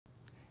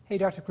Hey,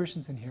 Dr.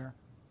 Christensen here.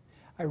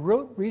 I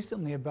wrote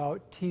recently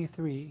about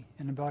T3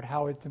 and about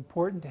how it's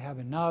important to have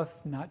enough,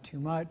 not too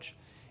much,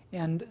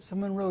 and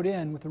someone wrote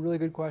in with a really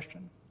good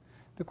question.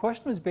 The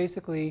question was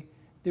basically,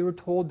 they were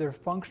told their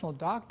functional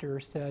doctor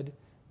said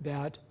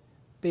that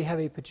they have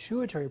a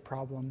pituitary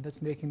problem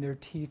that's making their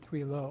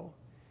T3 low.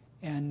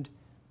 And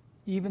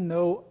even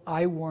though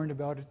I warned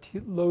about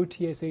low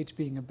TSH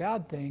being a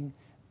bad thing,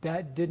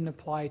 that didn't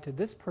apply to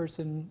this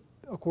person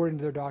according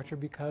to their doctor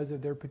because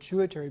of their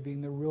pituitary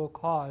being the real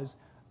cause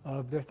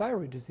of their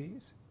thyroid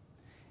disease.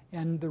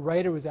 And the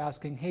writer was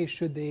asking, hey,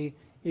 should they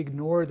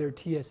ignore their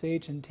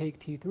TSH and take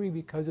T3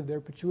 because of their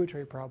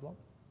pituitary problem?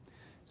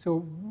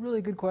 So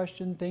really good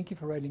question. Thank you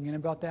for writing in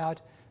about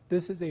that.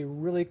 This is a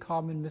really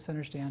common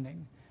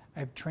misunderstanding.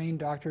 I've trained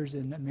doctors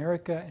in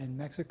America and in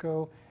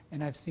Mexico,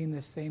 and I've seen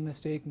this same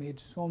mistake made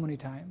so many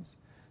times.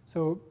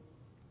 So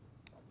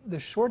the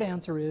short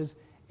answer is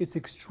it's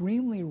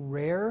extremely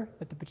rare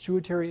that the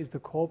pituitary is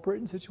the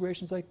culprit in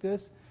situations like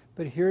this,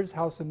 but here's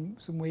how some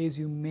ways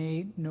you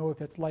may know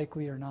if it's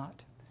likely or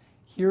not.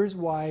 Here's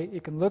why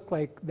it can look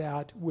like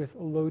that with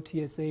a low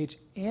TSH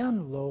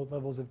and low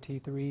levels of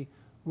T3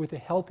 with a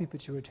healthy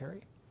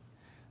pituitary.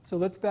 So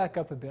let's back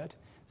up a bit.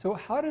 So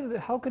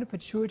how could a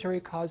pituitary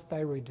cause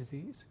thyroid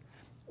disease?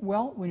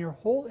 Well, when your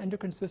whole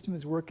endocrine system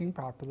is working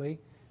properly,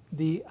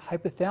 the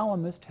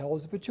hypothalamus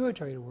tells the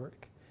pituitary to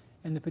work,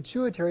 and the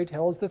pituitary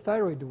tells the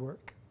thyroid to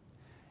work.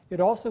 It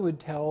also would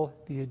tell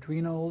the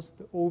adrenals,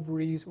 the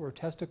ovaries, or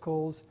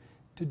testicles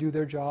to do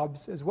their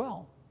jobs as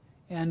well.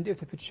 And if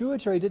the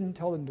pituitary didn't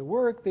tell them to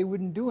work, they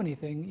wouldn't do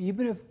anything,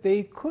 even if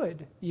they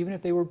could, even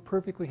if they were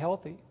perfectly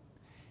healthy.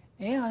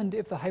 And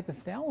if the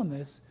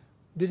hypothalamus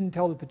didn't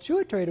tell the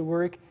pituitary to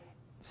work,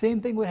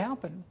 same thing would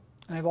happen.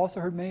 And I've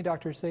also heard many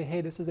doctors say, hey,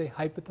 this is a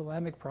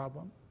hypothalamic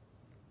problem.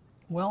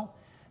 Well,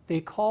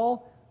 they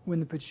call, when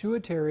the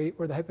pituitary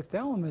or the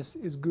hypothalamus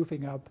is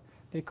goofing up,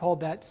 they call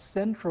that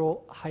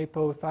central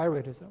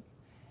hypothyroidism.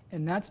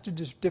 And that's to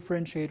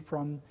differentiate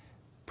from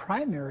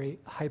primary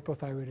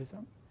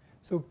hypothyroidism.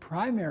 So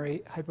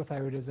primary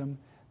hypothyroidism,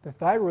 the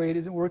thyroid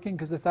isn't working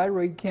because the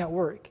thyroid can't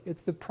work.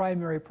 It's the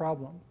primary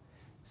problem.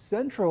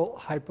 Central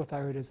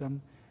hypothyroidism,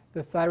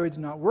 the thyroid's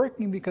not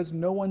working because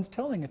no one's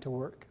telling it to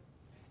work.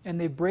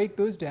 And they break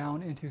those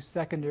down into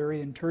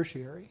secondary and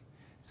tertiary.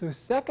 So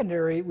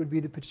secondary would be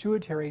the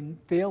pituitary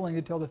failing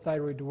to tell the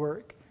thyroid to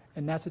work,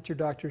 and that's what your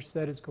doctor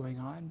said is going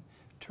on.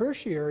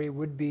 Tertiary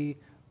would be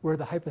where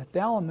the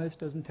hypothalamus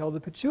doesn't tell the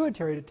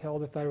pituitary to tell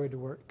the thyroid to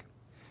work.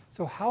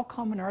 So how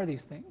common are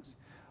these things?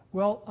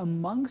 Well,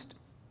 amongst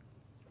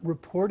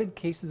reported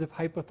cases of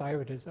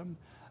hypothyroidism,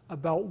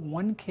 about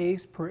 1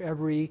 case per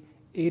every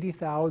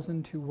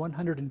 80,000 to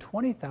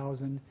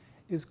 120,000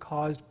 is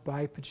caused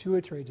by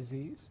pituitary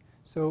disease.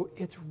 So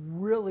it's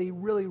really,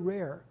 really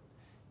rare.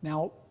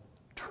 Now,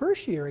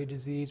 tertiary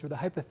disease, where the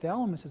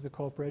hypothalamus is a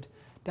culprit,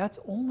 that's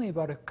only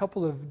about a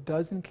couple of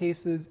dozen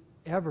cases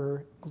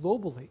ever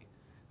globally.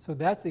 So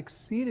that's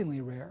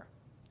exceedingly rare.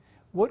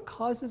 What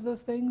causes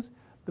those things?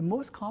 The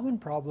most common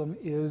problem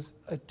is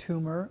a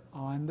tumor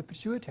on the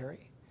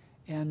pituitary.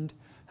 And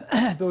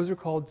those are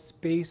called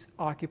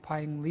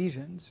space-occupying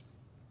lesions.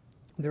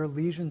 They're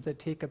lesions that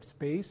take up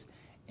space,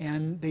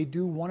 and they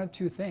do one of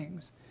two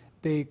things.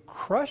 They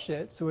crush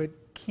it so it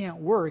can't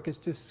work, it's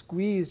just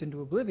squeezed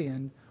into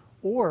oblivion,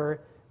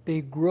 or they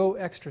grow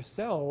extra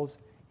cells,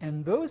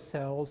 and those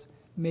cells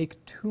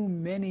make too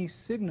many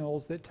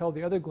signals that tell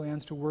the other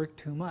glands to work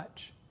too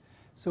much.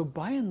 So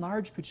by and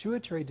large,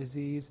 pituitary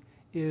disease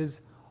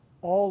is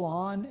all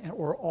on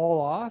or all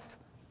off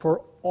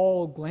for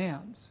all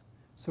glands.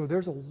 So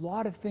there's a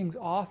lot of things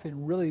off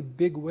in really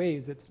big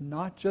ways. It's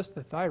not just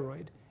the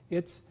thyroid.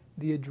 It's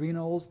the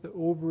adrenals, the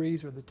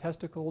ovaries, or the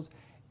testicles.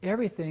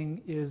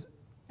 Everything is,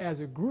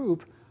 as a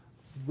group,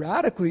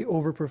 radically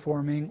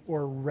overperforming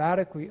or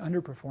radically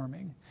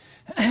underperforming.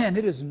 And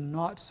it is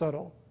not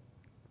subtle.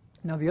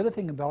 Now, the other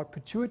thing about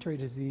pituitary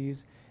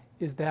disease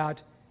is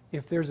that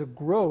if there's a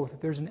growth, if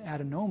there's an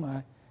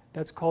adenoma,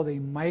 that's called a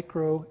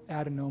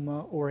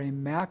microadenoma or a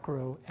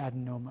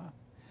macroadenoma.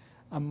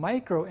 A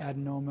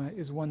microadenoma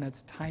is one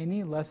that's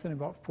tiny, less than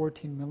about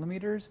 14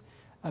 millimeters.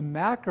 A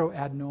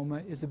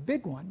macroadenoma is a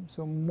big one,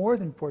 so more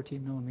than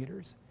 14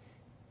 millimeters.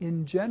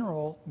 In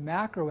general,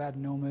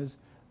 macroadenomas,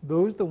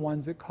 those are the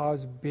ones that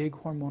cause big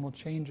hormonal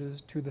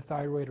changes to the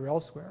thyroid or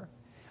elsewhere.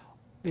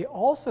 They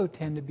also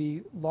tend to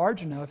be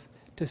large enough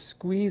to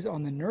squeeze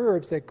on the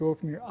nerves that go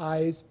from your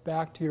eyes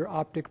back to your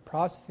optic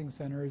processing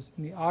centers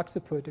in the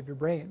occiput of your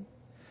brain.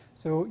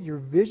 So your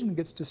vision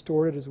gets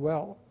distorted as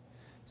well.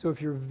 So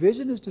if your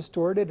vision is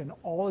distorted and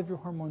all of your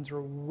hormones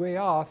are way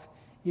off,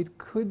 it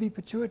could be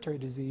pituitary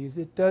disease.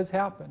 It does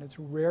happen. It's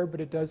rare, but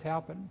it does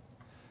happen.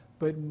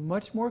 But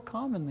much more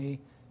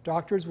commonly,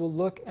 doctors will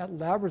look at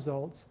lab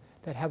results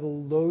that have a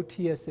low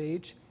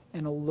TSH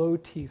and a low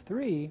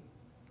T3,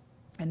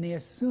 and they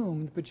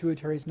assume the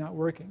pituitary is not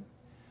working.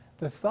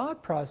 The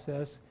thought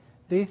process,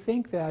 they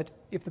think that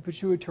if the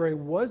pituitary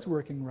was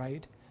working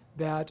right,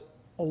 that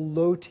a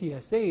low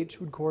TSH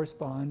would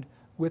correspond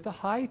with a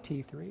high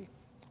T3.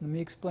 Let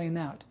me explain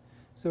that.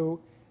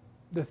 So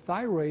the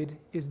thyroid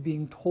is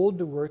being told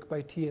to work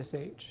by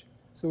TSH.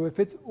 So if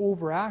it's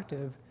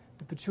overactive,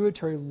 the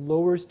pituitary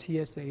lowers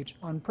TSH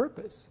on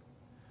purpose.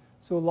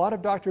 So a lot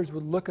of doctors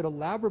would look at a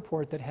lab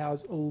report that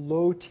has a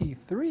low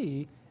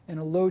T3 and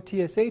a low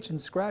TSH and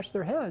scratch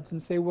their heads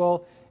and say,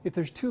 well, if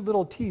there's too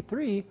little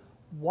T3,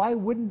 why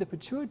wouldn't the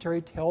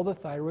pituitary tell the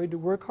thyroid to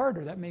work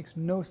harder? That makes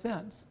no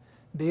sense.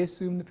 They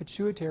assume the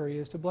pituitary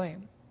is to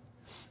blame.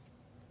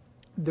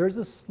 There's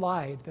a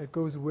slide that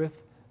goes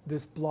with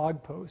this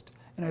blog post,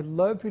 and I'd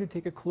love for you to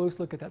take a close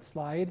look at that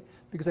slide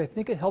because I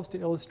think it helps to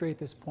illustrate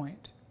this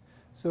point.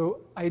 So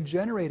I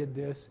generated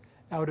this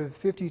out of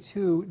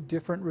 52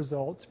 different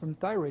results from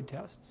thyroid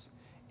tests,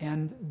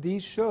 and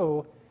these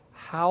show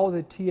how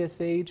the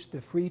TSH,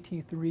 the free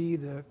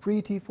T3, the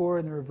free T4,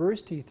 and the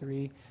reverse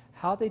T3,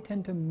 how they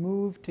tend to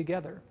move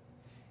together.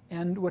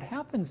 And what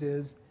happens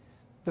is,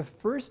 the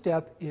first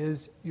step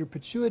is your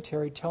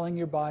pituitary telling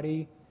your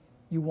body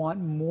you want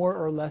more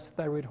or less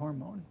thyroid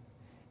hormone.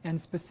 And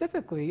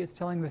specifically, it's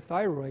telling the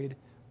thyroid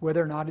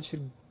whether or not it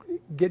should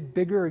get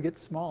bigger or get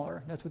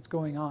smaller. That's what's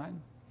going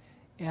on.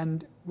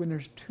 And when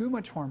there's too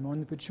much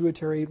hormone, the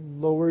pituitary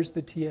lowers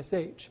the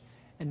TSH.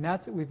 And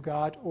that's what we've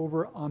got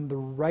over on the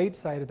right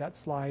side of that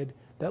slide,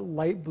 that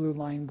light blue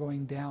line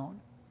going down.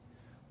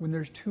 When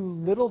there's too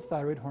little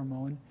thyroid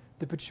hormone,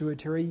 the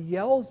pituitary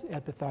yells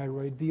at the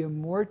thyroid via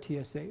more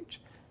TSH.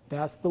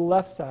 That's the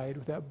left side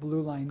with that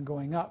blue line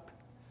going up.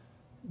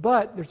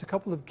 But there's a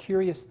couple of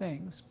curious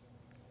things.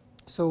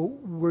 So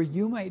where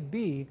you might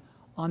be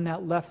on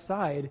that left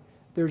side,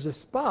 there's a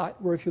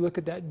spot where if you look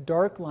at that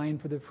dark line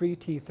for the free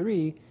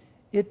T3,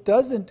 it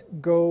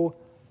doesn't go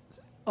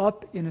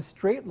up in a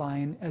straight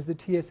line as the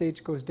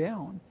TSH goes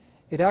down.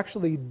 It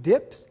actually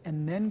dips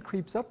and then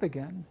creeps up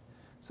again.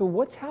 So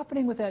what's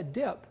happening with that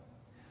dip?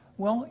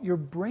 Well, your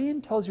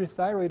brain tells your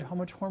thyroid how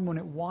much hormone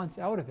it wants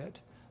out of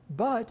it,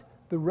 but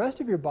the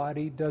rest of your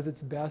body does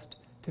its best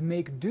to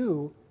make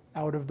do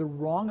out of the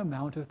wrong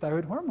amount of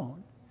thyroid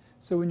hormone.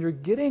 So when you're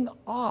getting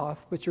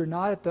off, but you're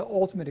not at the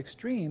ultimate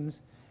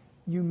extremes,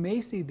 you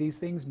may see these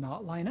things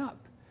not line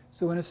up.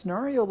 So in a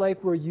scenario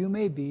like where you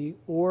may be,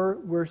 or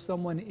where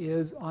someone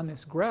is on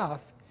this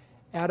graph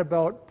at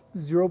about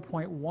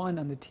 0.1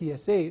 on the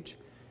TSH,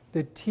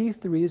 the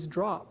T3 is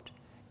dropped.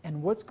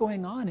 And what's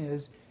going on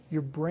is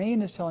your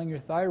brain is telling your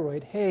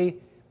thyroid, hey,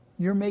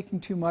 you're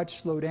making too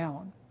much, slow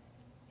down.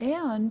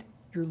 And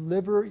your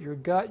liver, your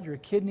gut, your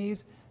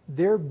kidneys,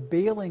 they're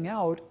bailing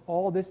out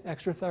all this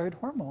extra thyroid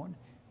hormone.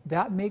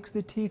 That makes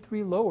the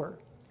T3 lower.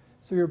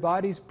 So your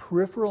body's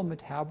peripheral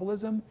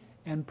metabolism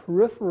and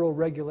peripheral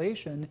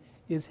regulation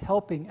is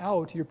helping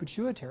out your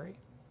pituitary.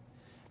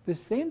 The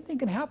same thing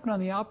can happen on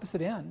the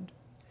opposite end.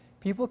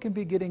 People can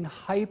be getting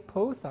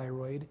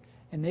hypothyroid,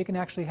 and they can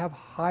actually have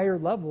higher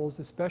levels,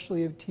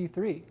 especially of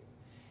T3.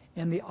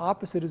 And the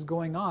opposite is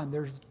going on.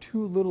 There's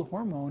too little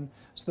hormone,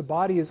 so the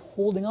body is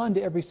holding on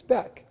to every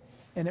speck.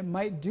 And it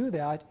might do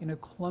that in a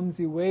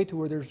clumsy way to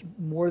where there's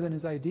more than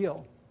is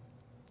ideal.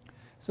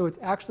 So it's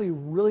actually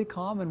really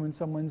common when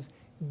someone's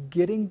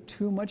getting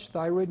too much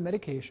thyroid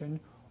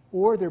medication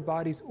or their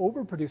body's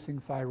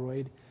overproducing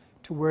thyroid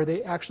to where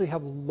they actually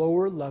have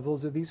lower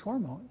levels of these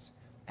hormones.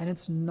 And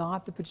it's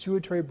not the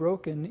pituitary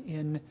broken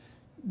in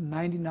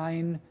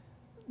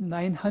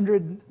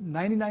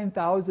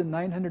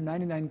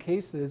 99,999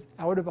 cases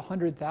out of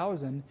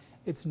 100,000.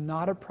 It's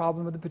not a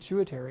problem with the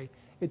pituitary.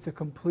 It's a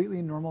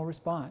completely normal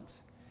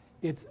response.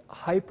 It's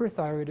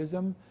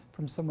hyperthyroidism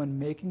from someone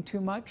making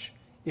too much,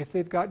 if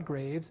they've got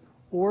Graves,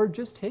 or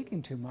just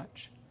taking too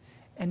much.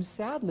 And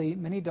sadly,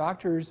 many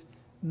doctors,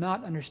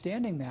 not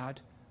understanding that,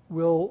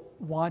 will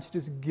want to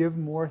just give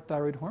more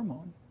thyroid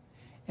hormone.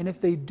 And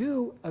if they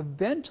do,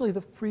 eventually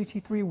the free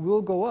T3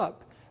 will go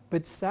up.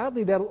 But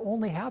sadly, that'll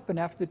only happen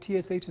after the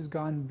TSH has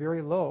gone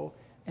very low.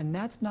 And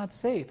that's not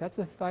safe. That's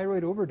a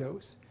thyroid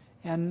overdose.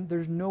 And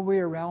there's no way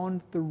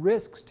around the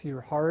risks to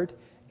your heart,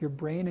 your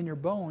brain, and your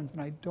bones.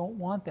 And I don't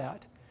want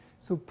that.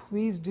 So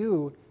please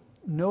do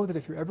know that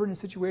if you're ever in a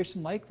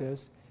situation like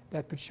this,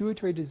 that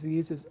pituitary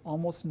disease is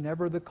almost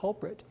never the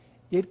culprit.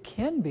 It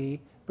can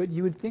be, but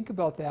you would think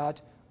about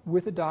that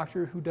with a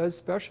doctor who does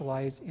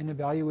specialize in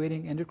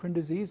evaluating endocrine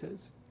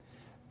diseases.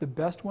 The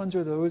best ones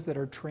are those that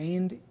are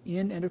trained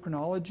in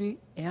endocrinology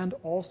and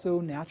also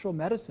natural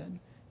medicine.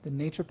 The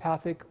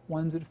naturopathic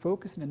ones that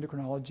focus on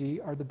endocrinology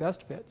are the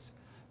best fits.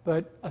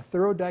 But a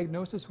thorough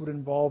diagnosis would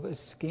involve a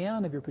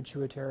scan of your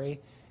pituitary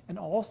and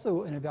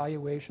also an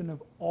evaluation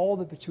of all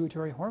the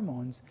pituitary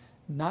hormones,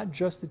 not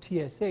just the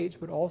TSH,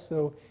 but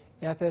also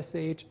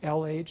FSH,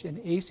 LH, and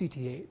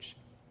ACTH.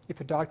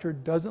 If a doctor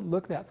doesn't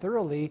look that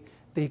thoroughly,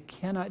 they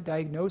cannot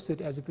diagnose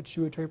it as a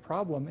pituitary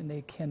problem, and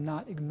they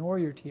cannot ignore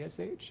your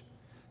TSH.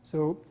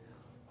 So,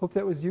 hope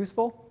that was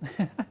useful.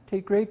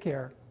 Take great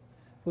care.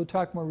 We'll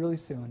talk more really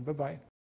soon. Bye-bye.